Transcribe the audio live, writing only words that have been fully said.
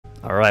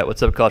All right,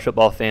 what's up, college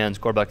football fans,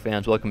 quarterback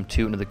fans? Welcome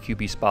to another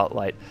QB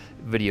Spotlight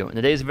video. In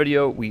today's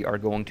video, we are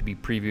going to be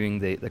previewing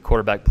the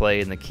quarterback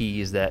play and the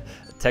keys that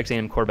Texas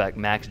A&M quarterback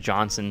Max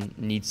Johnson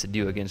needs to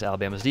do against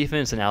Alabama's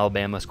defense, and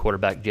Alabama's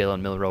quarterback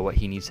Jalen Milroe, what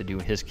he needs to do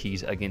in his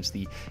keys against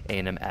the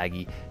A&M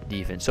Aggie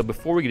defense. So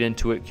before we get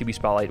into it, QB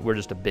Spotlight, we're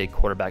just a big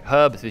quarterback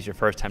hub. If this is your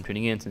first time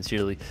tuning in,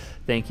 sincerely,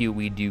 thank you.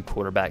 We do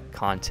quarterback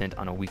content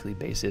on a weekly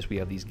basis. We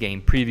have these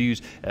game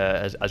previews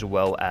as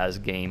well as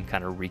game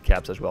kind of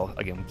recaps as well.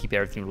 Again, we keep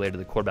everything related to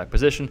the quarterback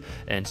position,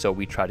 and so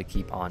we try to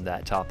keep on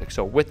that topic.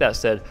 So with that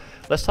said,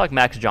 let's talk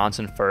Max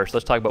Johnson first.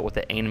 Let's talk about what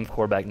the A&M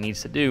quarterback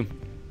needs to do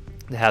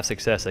to have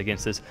success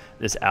against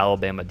this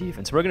Alabama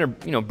defense. We're going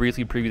to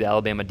briefly preview the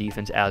Alabama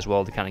defense as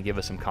well to kind of give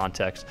us some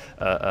context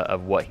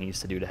of what he needs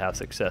to do to have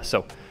success.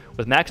 So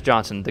with Max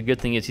Johnson, the good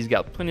thing is he's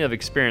got plenty of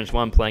experience,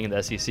 one, playing in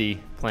the SEC,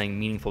 playing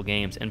meaningful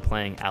games, and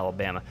playing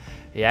Alabama.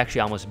 He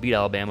actually almost beat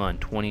Alabama in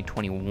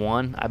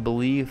 2021, I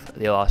believe.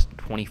 They lost in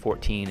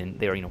 2014, and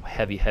they were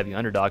heavy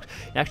underdogs.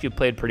 He actually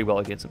played pretty well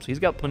against them. So he's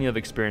got plenty of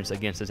experience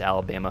against this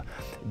Alabama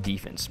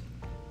defense.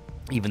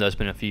 Even though it's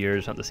been a few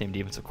years, not the same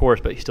defense, of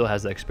course, but he still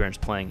has the experience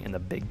playing in the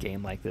big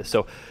game like this.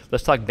 So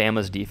let's talk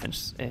Bama's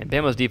defense. And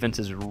Bama's defense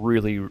is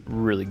really,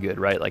 really good,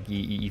 right? Like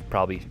it's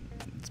probably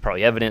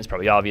evident, it's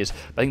probably obvious,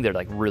 but I think they're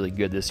like really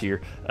good this year.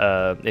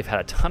 They've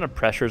had a ton of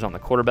pressures on the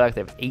quarterback.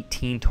 They have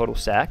 18 total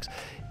sacks.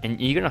 And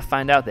you're going to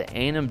find out that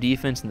A&M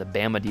defense and the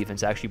Bama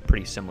defense are actually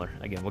pretty similar.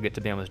 Again, we'll get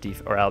to Bama's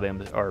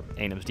Alabama's or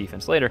A&M's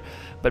defense later,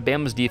 but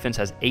Bama's defense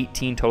has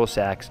 18 total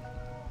sacks,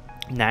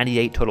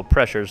 98 total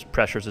pressures.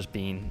 Pressures as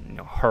being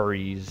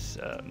hurries,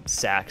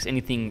 sacks,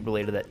 anything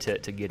related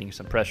to getting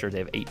some pressure. They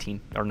have 18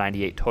 or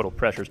 98 total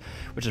pressures,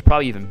 which is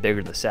probably even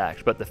bigger than the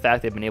sacks. But the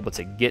fact they've been able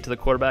to get to the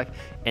quarterback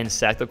and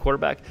sack the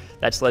quarterback,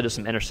 that's led to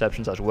some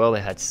interceptions as well. They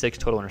had 6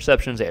 total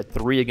interceptions. They had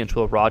 3 against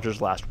Will Rogers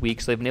last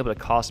week, so they've been able to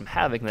cause some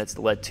havoc, and that's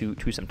led to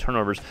some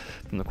turnovers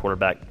from the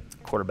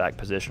quarterback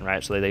position,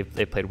 right? So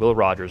they played Will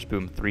Rogers,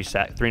 boom, 3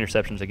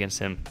 interceptions against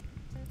him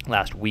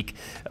last week.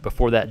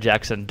 Before that,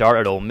 Jackson Dart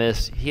at Ole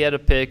Miss, he had a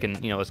pick, and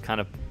was kind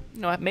of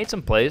made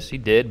some plays. He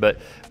did, but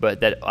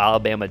that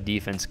Alabama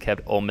defense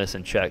kept Ole Miss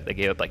in check. They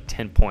gave up like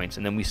 10 points,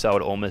 and then we saw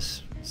what Ole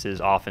Miss's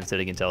offense did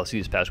against LSU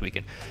this past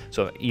weekend.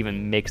 So it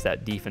even makes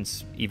that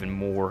defense even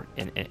more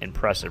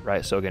impressive,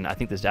 right? So again, I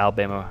think this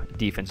Alabama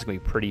defense is going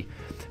to be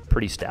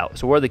pretty stout.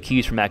 So what are the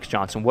keys for Max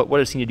Johnson? What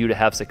does he need to do to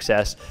have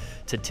success,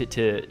 to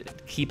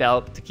keep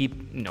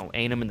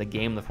A&M in the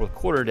game in the fourth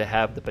quarter, to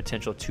have the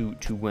potential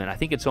to win? I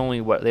think it's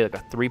only they're like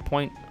a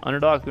 3-point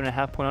underdog,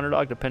 3.5-point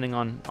underdog, depending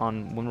on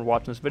when we're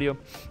watching this video.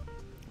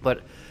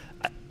 But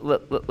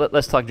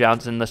let's talk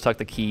Johnson. Let's talk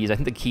the keys. I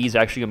think the keys are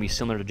actually going to be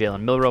similar to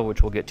Jalen Milroe,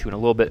 which we'll get to in a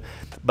little bit.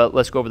 But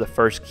let's go over the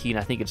first key, and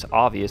I think it's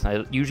obvious. And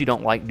I usually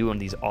don't like doing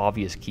these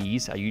obvious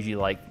keys. I usually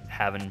like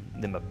having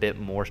them a bit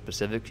more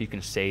specific, so you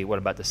can say what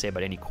I'm about to say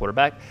about any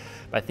quarterback.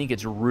 But I think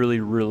it's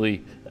really,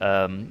 really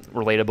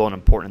relatable and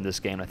important in this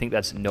game. I think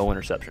that's no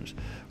interceptions.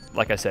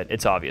 Like I said,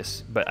 it's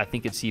obvious, but I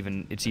think it's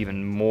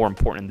even more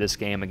important in this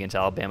game against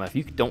Alabama. If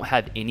you don't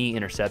have any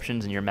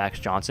interceptions and you're Max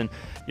Johnson,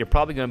 you're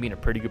probably going to be in a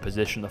pretty good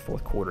position in the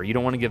fourth quarter. You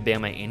don't want to give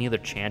Bama any other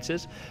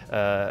chances.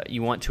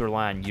 You want to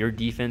rely on your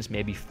defense,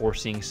 maybe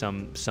forcing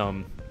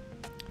some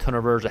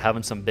turnovers or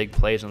having some big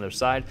plays on their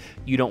side.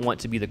 You don't want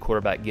to be the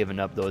quarterback giving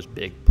up those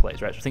big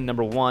plays, right? So I think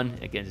number one,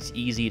 again, it's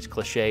easy, it's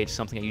cliche, it's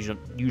something I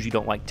usually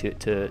don't like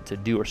to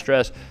do or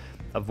stress.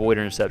 Avoid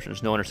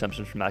interceptions. No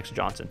interceptions from Max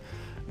Johnson.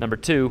 Number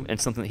two,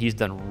 and something that he's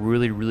done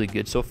really, really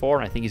good so far,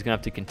 and I think he's going to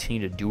have to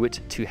continue to do it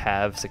to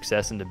have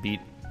success and to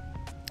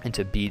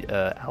beat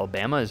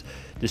Alabama, is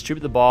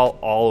distribute the ball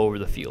all over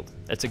the field.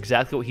 That's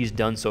exactly what he's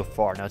done so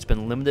far. Now, it's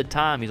been limited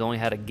time. He's only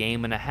had a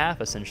game and a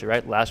half, essentially,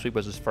 right? Last week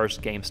was his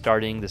first game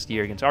starting this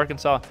year against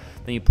Arkansas.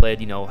 Then he played,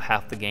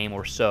 half the game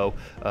or so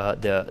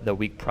the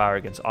week prior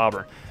against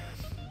Auburn.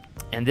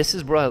 And this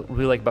is what I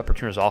really like about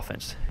Paterno's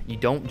offense. You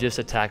don't just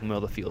attack the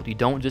middle of the field. You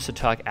don't just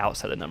attack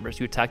outside the numbers.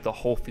 You attack the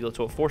whole field.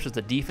 So it forces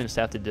the defense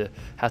to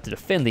have to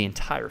defend the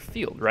entire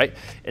field, right?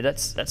 And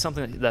that's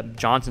something that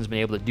Johnson's been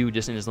able to do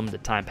just in his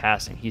limited time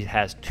passing. He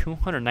has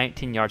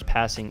 219 yards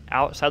passing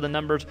outside the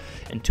numbers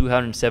and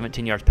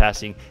 217 yards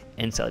passing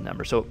inside the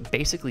numbers. So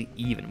basically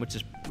even, which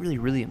is really,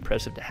 really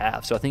impressive to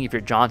have. So I think if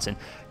you're Johnson,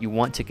 you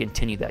want to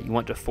continue that. You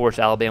want to force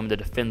Alabama to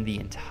defend the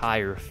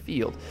entire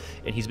field.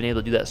 And he's been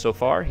able to do that so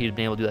far. He's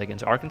been able to do that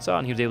against Arkansas,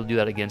 and he was able to do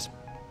that against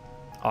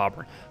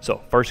Auburn.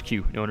 So first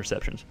cue, no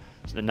interceptions.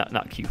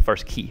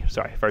 First key,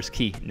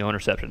 no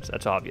interceptions.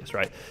 That's obvious,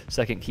 right?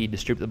 Second key,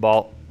 distribute the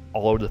ball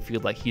all over the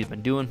field like he's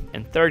been doing.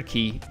 And third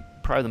key,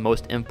 probably the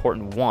most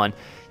important one,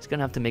 he's going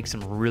to have to make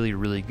some really,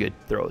 really good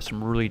throws,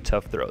 some really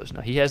tough throws.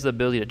 Now, he has the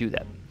ability to do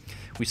that.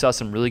 We saw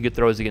some really good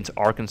throws against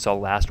Arkansas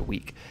last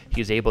week.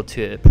 He was able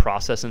to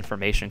process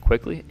information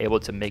quickly, able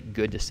to make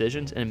good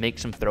decisions, and make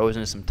some throws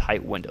into some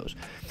tight windows.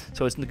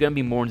 So it's going to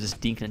be more than just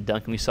dinking and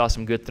dunking. We saw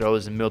some good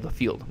throws in the middle of the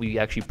field. We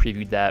actually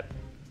previewed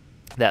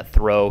that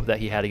throw that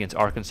he had against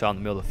Arkansas in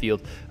the middle of the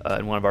field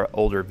in one of our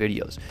older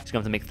videos. He's going to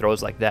have to make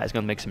throws like that. He's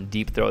going to make some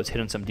deep throws,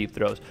 hit on some deep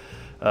throws.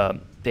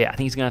 Yeah, I think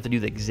he's going to have to do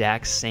the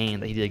exact same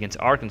that he did against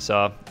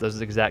Arkansas, those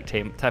exact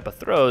type of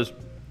throws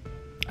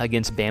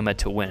against Bama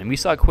to win. And we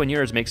saw Quinn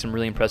Ewers make some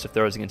really impressive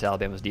throws against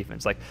Alabama's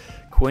defense. Like,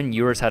 Quinn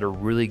Ewers had a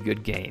really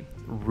good game.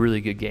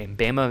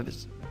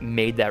 Bama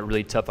made that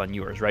really tough on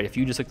Ewers, right? If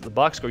you just looked at the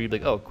box score, you'd be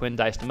like, oh, Quinn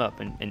diced him up.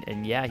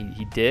 And yeah,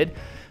 he did.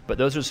 But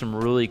those are some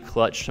really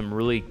clutch, some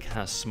really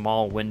kind of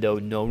small window,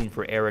 no room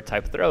for error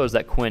type throws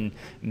that Quinn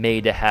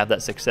made to have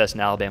that success in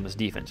Alabama's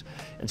defense.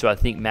 And so I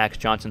think Max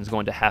Johnson is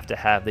going to have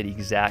that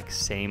exact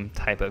same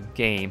type of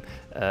game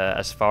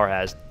as far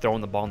as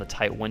throwing the ball in the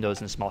tight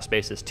windows and small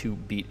spaces to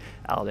beat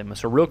Alabama.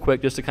 So real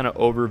quick, just to kind of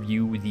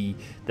overview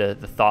the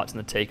thoughts and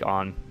the take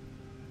on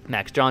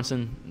Max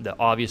Johnson, the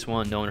obvious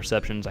one, no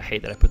interceptions. I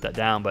hate that I put that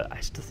down, but I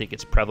still think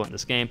it's prevalent in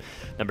this game.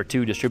 Number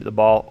 2, distribute the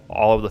ball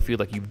all over the field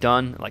like you've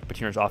done, like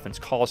Patino's offense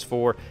calls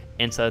for.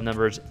 Inside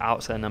numbers,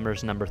 outside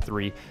numbers. Number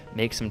 3,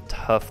 make some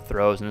tough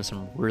throws into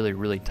some really,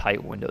 really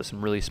tight windows,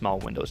 some really small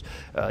windows.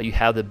 You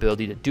have the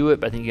ability to do it,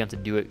 but I think you have to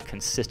do it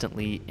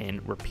consistently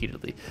and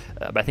repeatedly.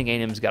 But I think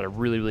A&M's got a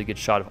really, really good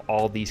shot of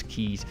all these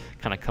keys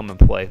kind of come in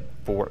play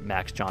for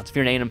Max Johnson. If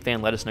you're an A&M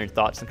fan, let us know your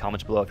thoughts in the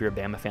comments below. If you're a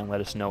Bama fan, let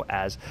us know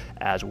as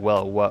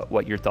well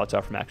what your thoughts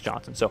are for Max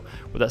Johnson. So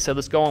with that said,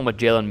 let's go on with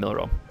Jalen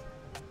Milroe.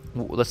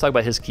 Let's talk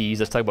about his keys.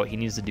 Let's talk about what he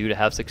needs to do to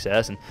have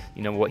success, and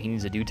what he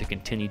needs to do to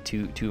continue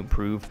to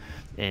improve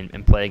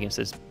and play against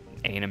this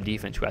A&M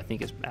defense, who I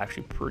think is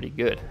actually pretty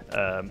good.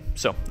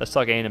 So let's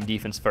talk A&M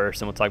defense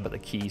first, and we'll talk about the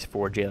keys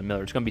for Jalen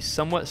Milroe. It's going to be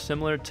somewhat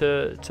similar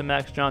to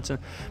Max Johnson,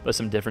 but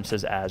some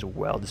differences as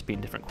well, just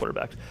being different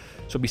quarterbacks.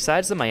 So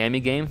besides the Miami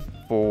game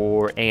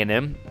for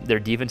A&M, their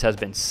defense has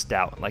been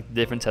stout. Like, the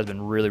defense has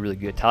been really, really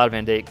good. Tyler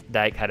Van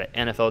Dyke had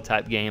an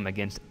NFL-type game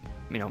against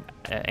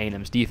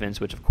A&M's defense,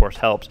 which of course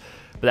helps.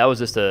 But that was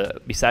just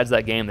besides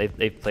that game,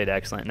 they've played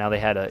excellent. Now they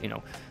had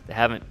they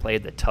haven't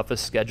played the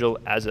toughest schedule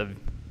as of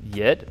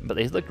yet, but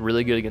they looked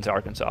really good against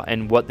Arkansas.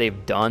 And what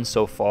they've done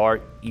so far,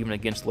 even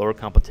against lower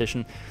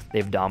competition,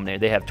 they've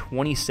dominated. They have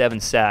 27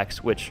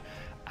 sacks, which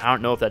I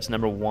don't know if that's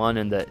number 1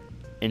 in the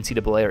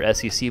NCAA or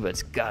SEC, but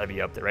it's got to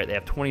be up there, right? They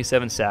have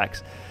 27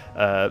 sacks.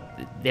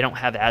 They don't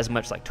have as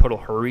much like total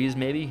hurries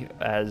maybe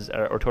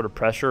or total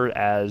pressure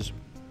as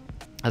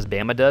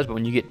Bama does, but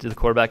when you get to the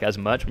quarterback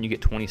when you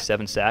get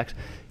 27 sacks,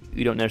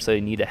 you don't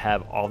necessarily need to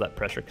have all that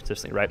pressure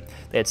consistently, right?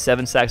 They had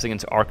 7 sacks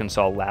against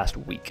Arkansas last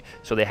week,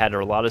 so they had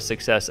a lot of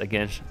success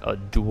against a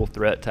dual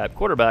threat type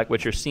quarterback,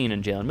 which you're seeing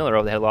in Jalen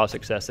Milroe. They had a lot of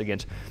success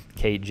against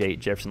KJ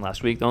Jefferson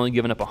last week. They're only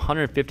giving up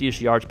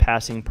 150-ish yards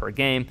passing per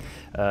game,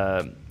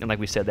 and like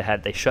we said,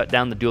 they shut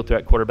down the dual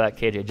threat quarterback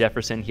KJ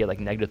Jefferson. He had like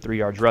 -3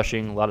 yards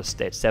rushing,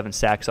 they had 7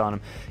 sacks on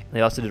him. And they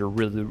also did a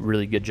really,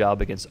 really good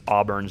job against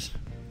Auburn's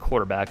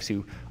quarterbacks,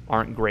 who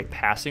aren't great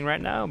passing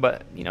right now,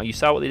 but you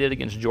saw what they did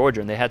against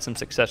Georgia, and they had some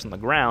success on the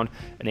ground,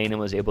 and A&M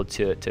was able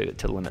to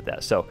limit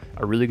that. So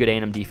a really good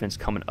A&M defense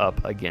coming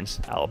up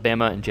against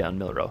Alabama and Jalen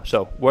Milroe.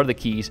 So what are the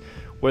keys?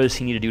 What does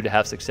he need to do to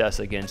have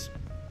success against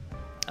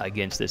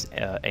this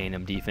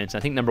A&M defense? I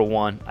think number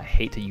 1, I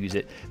hate to use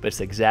it, but it's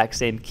the exact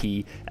same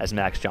key as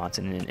Max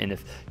Johnson. And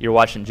if you're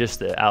watching just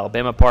the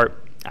Alabama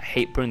part, I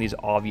hate putting these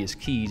obvious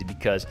keys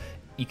because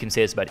you can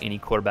say this about any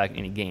quarterback in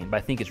any game, but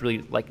I think it's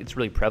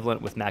really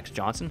prevalent with Max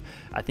Johnson.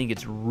 I think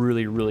it's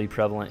really, really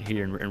prevalent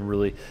here and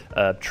really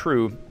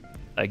true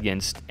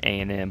against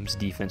A&M's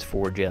defense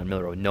for Jalen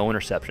Milroe. No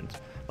interceptions.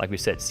 Like we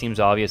said, it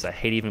seems obvious. I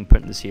hate even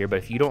putting this here, but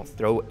if you don't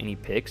throw any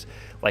picks,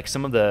 like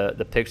some of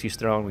the picks he's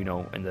thrown,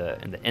 in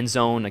the end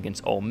zone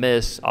against Ole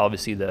Miss,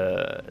 obviously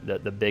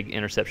the big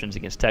interceptions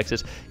against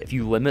Texas. If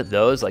you limit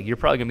those, like, you're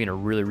probably gonna be in a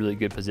really, really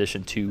good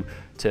position to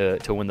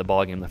win the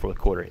ball game in the fourth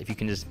quarter if you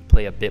can just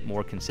play a bit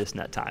more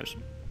consistent at times.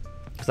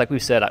 Because like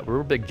we've said,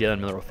 we're big Jalen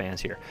Milroe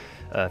fans here.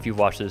 If you've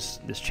watched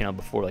this channel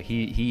before, like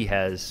he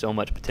has so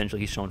much potential.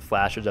 He's shown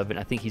flashes of it, and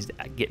I think he's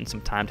getting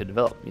some time to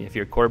develop. If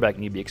you're a quarterback,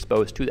 you need to be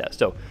exposed to that.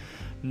 So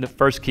the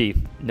first key,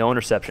 no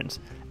interceptions.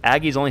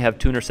 Aggies only have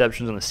 2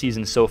 interceptions on the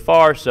season so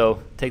far,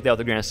 so take that with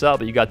a grain of salt,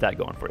 but you got that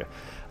going for you.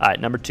 All right,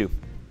 number 2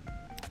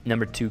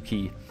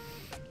 key,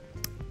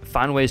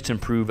 find ways to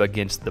improve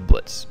against the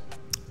blitz.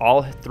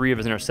 All 3 of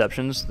his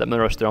interceptions that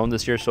Milroe's thrown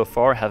this year so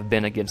far have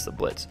been against the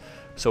blitz.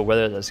 So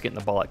whether that's getting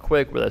the ball out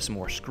quick, whether that's some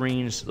more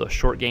screens, a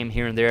short game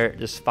here and there,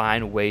 just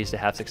find ways to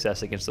have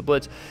success against the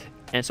blitz,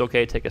 and it's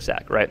okay to take a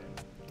sack, right?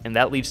 And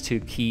that leads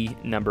to key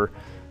number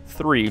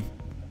 3,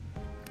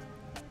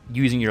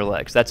 using your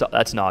legs. That's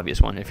an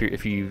obvious one.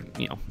 If you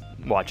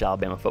watch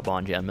Alabama football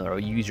and Jalen Milroe,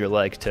 you use your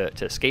legs to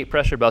escape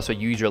pressure, but also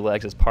use your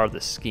legs as part of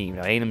the scheme.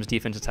 A&M's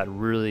defense has done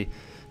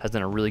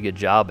a really good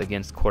job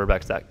against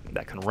quarterbacks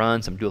that can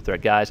run, some dual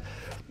threat guys.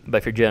 But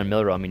if you're Jalen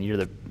Milroe,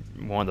 you're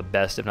one of the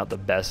best, if not the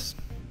best,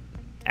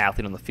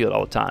 athlete on the field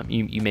all the time.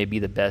 You may be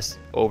the best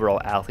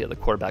overall athlete at the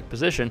quarterback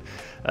position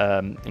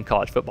in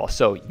college football.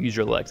 So use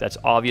your legs. That's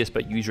obvious,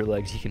 but use your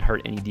legs. He can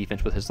hurt any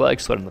defense with his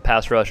legs, slow down the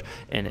pass rush,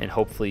 and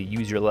hopefully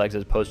use your legs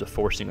as opposed to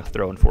forcing a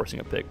throw and forcing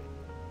a pick.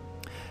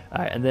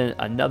 All right, and then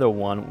another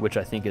one, which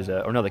I think is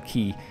another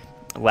key,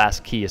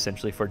 last key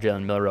essentially for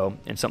Jalen Milroe,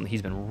 and something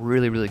he's been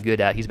really, really good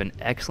at. He's been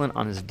excellent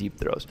on his deep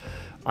throws.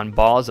 On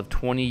balls of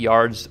 20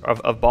 yards,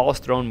 of balls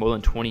thrown more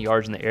than 20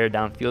 yards in the air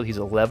downfield, he's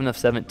 11 of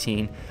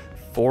 17,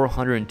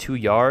 402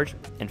 yards,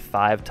 and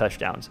 5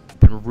 touchdowns.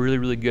 Been really,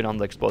 really good on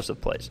the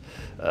explosive plays.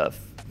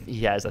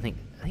 He has, I think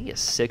he has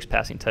 6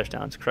 passing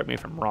touchdowns. Correct me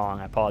if I'm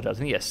wrong. I apologize. I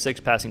think he has 6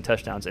 passing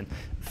touchdowns, and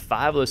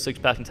 5 of those 6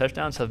 passing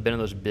touchdowns have been in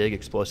those big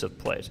explosive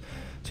plays.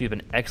 So he's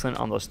been excellent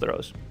on those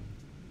throws.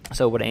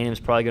 So what A&M is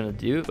probably going to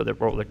do, they're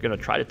going to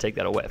try to take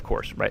that away, of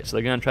course, right? So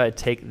they're going to try to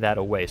take that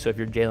away. So if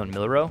you're Jalen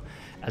Milroe,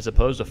 as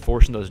opposed to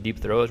forcing those deep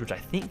throws, which I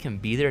think can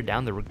be there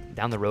down the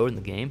road in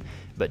the game,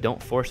 but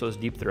don't force those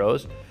deep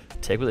throws.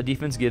 Take what the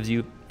defense gives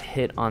you,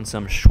 hit on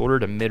some shorter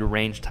to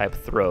mid-range type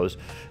throws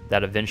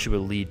that eventually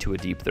will lead to a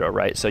deep throw,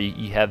 right? So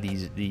you have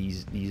these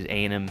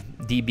A&M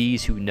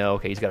DBs who know,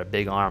 okay, he's got a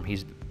big arm,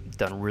 he's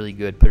done really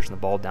good pushing the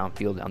ball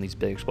downfield on these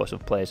big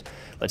explosive plays.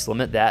 Let's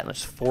limit that and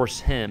let's force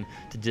him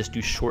to just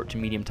do short to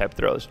medium type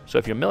throws. So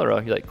if you're Milroe,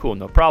 you're like, cool,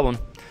 no problem.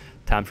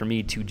 Time for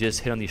me to just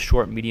hit on these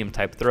short, medium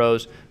type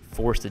throws,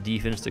 force the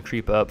defense to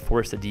creep up,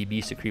 force the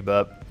DBs to creep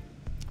up.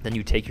 Then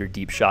you take your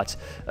deep shots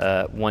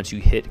once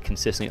you hit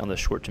consistently on the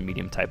short to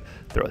medium type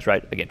throws,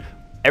 right? Again,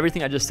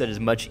 everything I just said is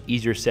much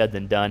easier said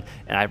than done,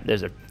 and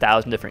there's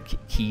 1,000 different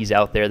keys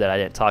out there that I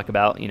didn't talk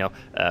about.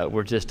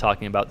 We're just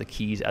talking about the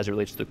keys as it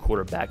relates to the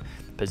quarterback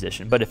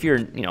position. But if you're,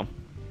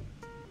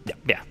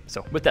 yeah.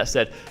 So with that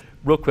said,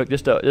 real quick,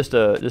 just to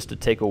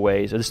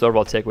takeaways, or just the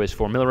overall takeaways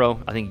for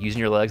Milroe. I think using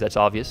your legs, that's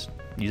obvious.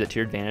 Use it to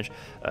your advantage.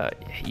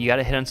 You got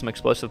to hit on some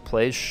explosive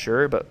plays,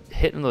 sure, but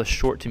hitting those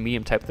short to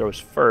medium type throws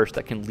first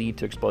that can lead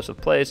to explosive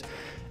plays.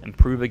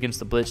 Improve against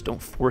the blitz.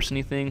 Don't force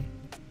anything,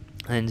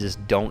 and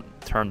just don't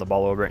turn the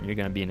ball over, and you're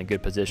going to be in a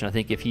good position. I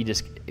think if he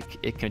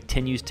it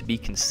continues to be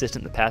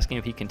consistent in the pass game,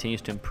 if he continues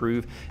to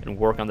improve and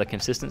work on the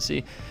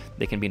consistency,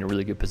 they can be in a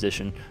really good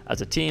position as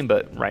a team,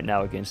 but right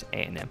now against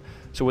A&M.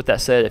 So with that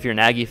said, if you're an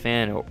Aggie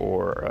fan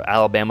or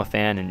Alabama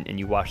fan and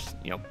you watch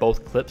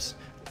both clips,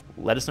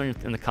 let us know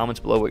in the comments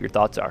below what your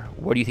thoughts are.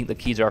 What do you think the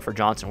keys are for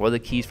Johnson? What are the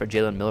keys for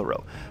Jalen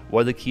Milroe?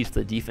 What are the keys for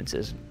the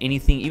defenses?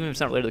 Anything, even if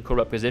it's not related to the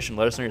quarterback position,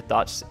 let us know your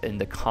thoughts in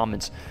the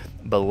comments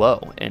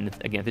below. And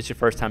again, if it's your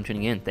first time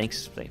tuning in,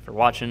 thanks for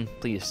watching.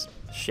 Please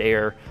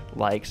share,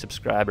 like,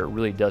 subscribe. It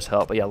really does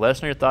help. But yeah, let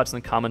us know your thoughts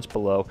in the comments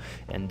below,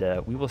 and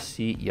we will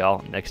see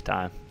y'all next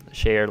time.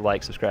 Share,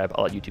 like, subscribe,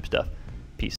 all that YouTube stuff.